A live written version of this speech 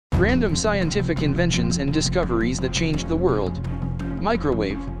Random scientific inventions and discoveries that changed the world.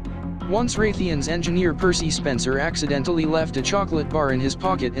 Microwave. Once Raytheon's engineer Percy Spencer accidentally left a chocolate bar in his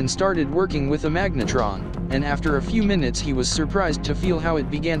pocket and started working with a magnetron, and after a few minutes he was surprised to feel how it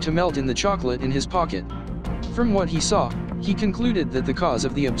began to melt in the chocolate in his pocket. From what he saw, he concluded that the cause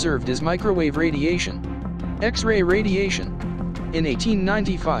of the observed is microwave radiation. X-ray radiation. In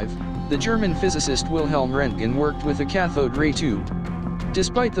 1895, the German physicist Wilhelm Röntgen worked with a cathode ray tube.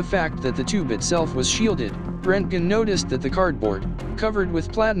 Despite the fact that the tube itself was shielded, Röntgen noticed that the cardboard, covered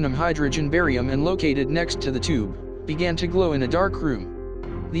with platinum hydrogen barium and located next to the tube, began to glow in a dark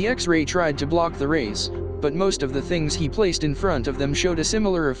room. The X-ray tried to block the rays, but most of the things he placed in front of them showed a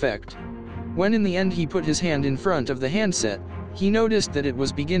similar effect. When in the end he put his hand in front of the handset, he noticed that it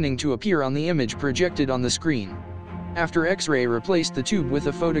was beginning to appear on the image projected on the screen. After X-ray replaced the tube with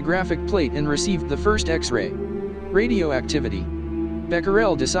a photographic plate and received the first X-ray. Radioactivity.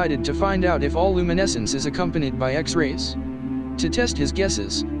 Becquerel decided to find out if all luminescence is accompanied by X-rays. To test his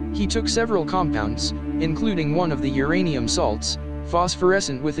guesses, he took several compounds, including one of the uranium salts,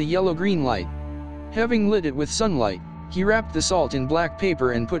 phosphorescent with a yellow-green light. Having lit it with sunlight, he wrapped the salt in black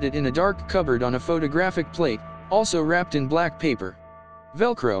paper and put it in a dark cupboard on a photographic plate, also wrapped in black paper.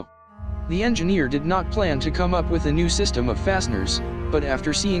 Velcro. The engineer did not plan to come up with a new system of fasteners, but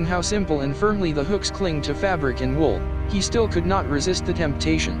after seeing how simple and firmly the hooks cling to fabric and wool, he still could not resist the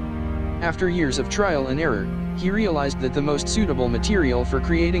temptation. After years of trial and error, he realized that the most suitable material for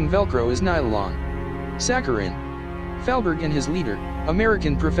creating Velcro is nylon. Saccharin. Thalberg and his leader,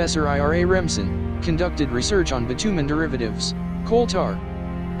 American Professor Ira Remsen, conducted research on bitumen derivatives, coal tar.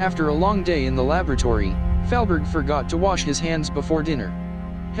 After a long day in the laboratory, Thalberg forgot to wash his hands before dinner.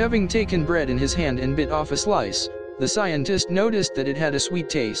 Having taken bread in his hand and bit off a slice, the scientist noticed that it had a sweet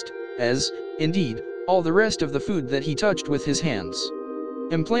taste, as, indeed, all the rest of the food that he touched with his hands.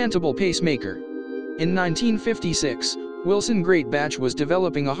 Implantable Pacemaker. In 1956, Wilson Greatbatch was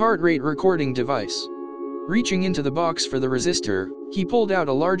developing a heart rate recording device. Reaching into the box for the resistor, he pulled out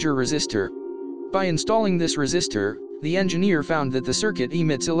a larger resistor. By installing this resistor, the engineer found that the circuit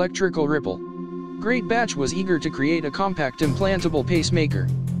emits electrical ripple. Greatbatch was eager to create a compact implantable pacemaker.